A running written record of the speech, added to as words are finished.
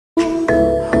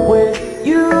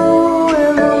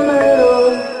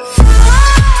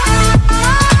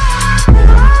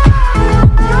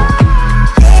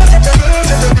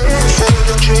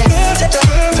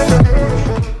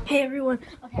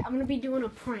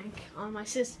prank on my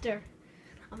sister.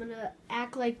 I'm gonna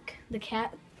act like the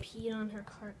cat peed on her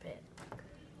carpet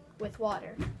with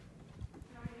water.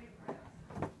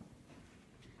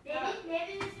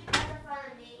 Maybe this is better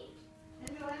for me.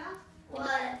 Angelina?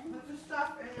 What? Put the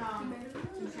stuff in,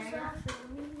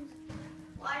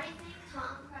 Why do you think Tom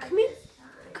cried Come here. this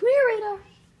time? Come here, Radar.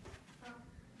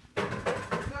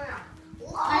 Angelina.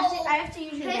 Whoa! I have to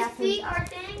use your His bathroom. feet are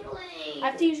dangling. I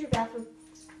have to use your bathroom.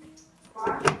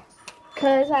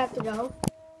 Cause I have to go.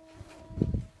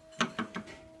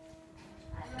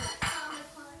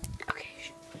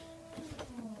 Okay.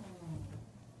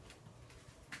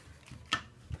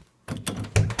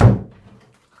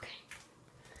 Okay.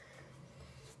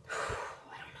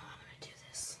 I don't know how I'm gonna do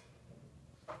this.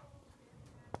 I'm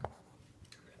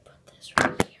gonna put this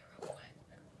right here real quick.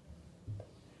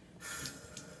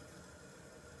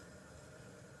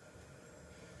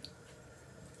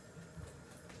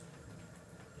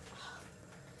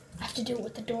 I have to do it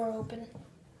with the door open.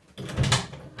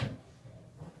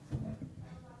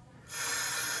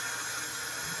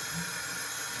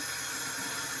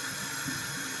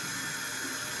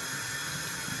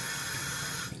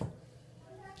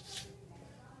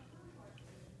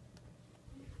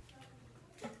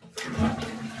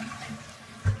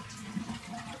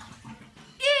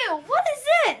 Ew, what is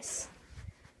this?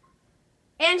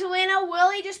 Angelina,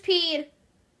 Willie just peed.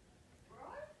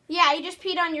 Yeah, he just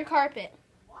peed on your carpet.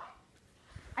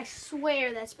 I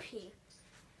swear that's pee.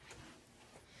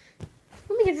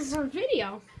 Let me get this on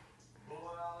video.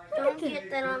 Don't get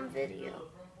that on video.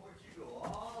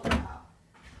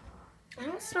 I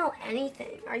don't smell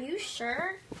anything. Are you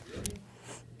sure?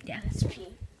 Yeah, that's pee.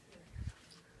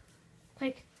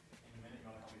 Like,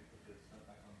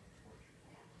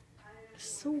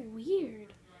 so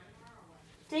weird.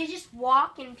 They just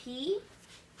walk and pee?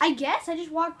 I guess I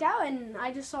just walked out and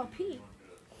I just saw pee.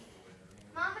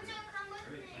 Mama, don't come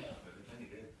with me.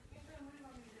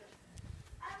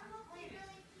 I don't know if we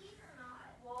really peed or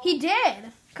not. He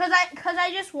did, cause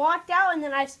I just walked out and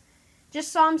then I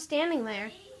just saw him standing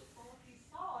there. Well, if you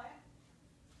saw it,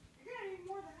 you're gonna need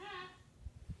more than that.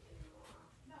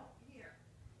 No, here.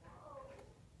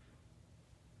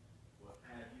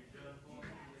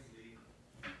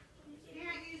 You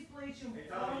can't use bleach and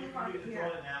water on the carpet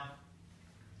here. now.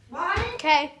 What?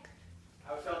 Okay.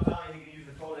 I was telling Tommy he can use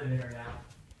the toilet in here now.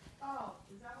 Oh,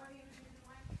 is that what he was using?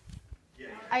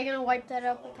 Like? Are you gonna wipe that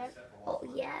up? Okay. Oh,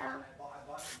 yeah.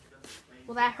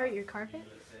 Will that hurt your carpet?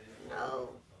 No.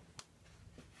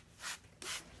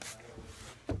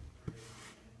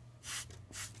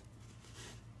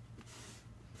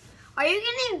 Are you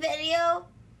getting video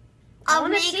I of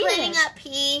wanna me see cleaning this. up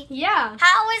pee? Yeah.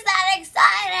 How is that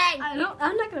exciting?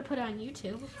 I'm not gonna put it on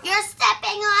YouTube. You're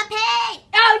stepping on pee.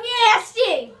 Oh,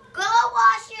 nasty! Go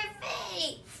wash your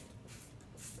feet.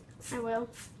 I will.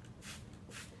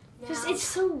 Just No. it's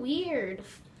so weird.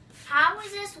 How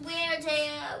is this weird to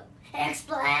you?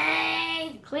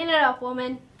 Explain. Clean it up,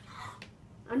 woman.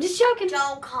 I'm just joking.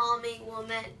 Don't call me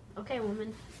woman. Okay,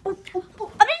 woman. I'm just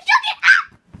joking. Ah!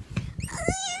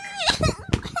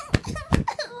 I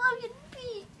love you,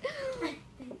 pee.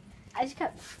 I just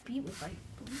got beat with like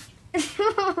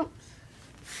bleach.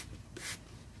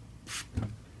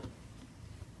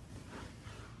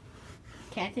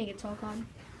 Okay, I think it's all gone.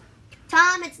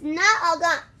 Tom, it's not all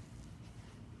gone.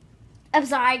 I'm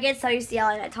sorry, I get so used to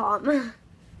yelling at Tom.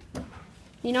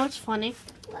 You know what's funny?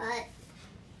 What?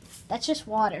 That's just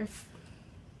water.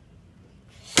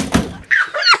 How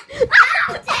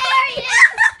dare you!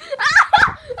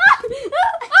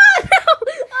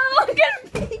 Oh, I'm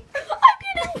getting beat. I'm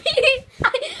getting beat.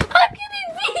 I'm getting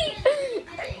beat.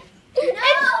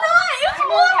 It's not. It's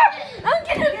water. I'm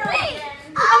getting beat.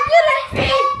 I'm getting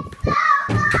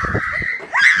beat.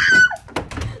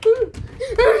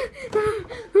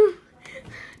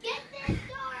 Get this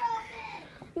door open!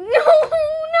 No.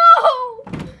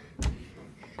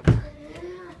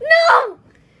 No.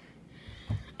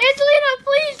 Angelina,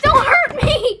 please don't hurt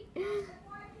me.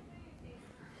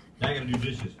 Now I gotta do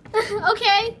dishes.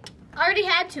 Okay. I already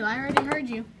had to. I already heard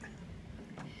you.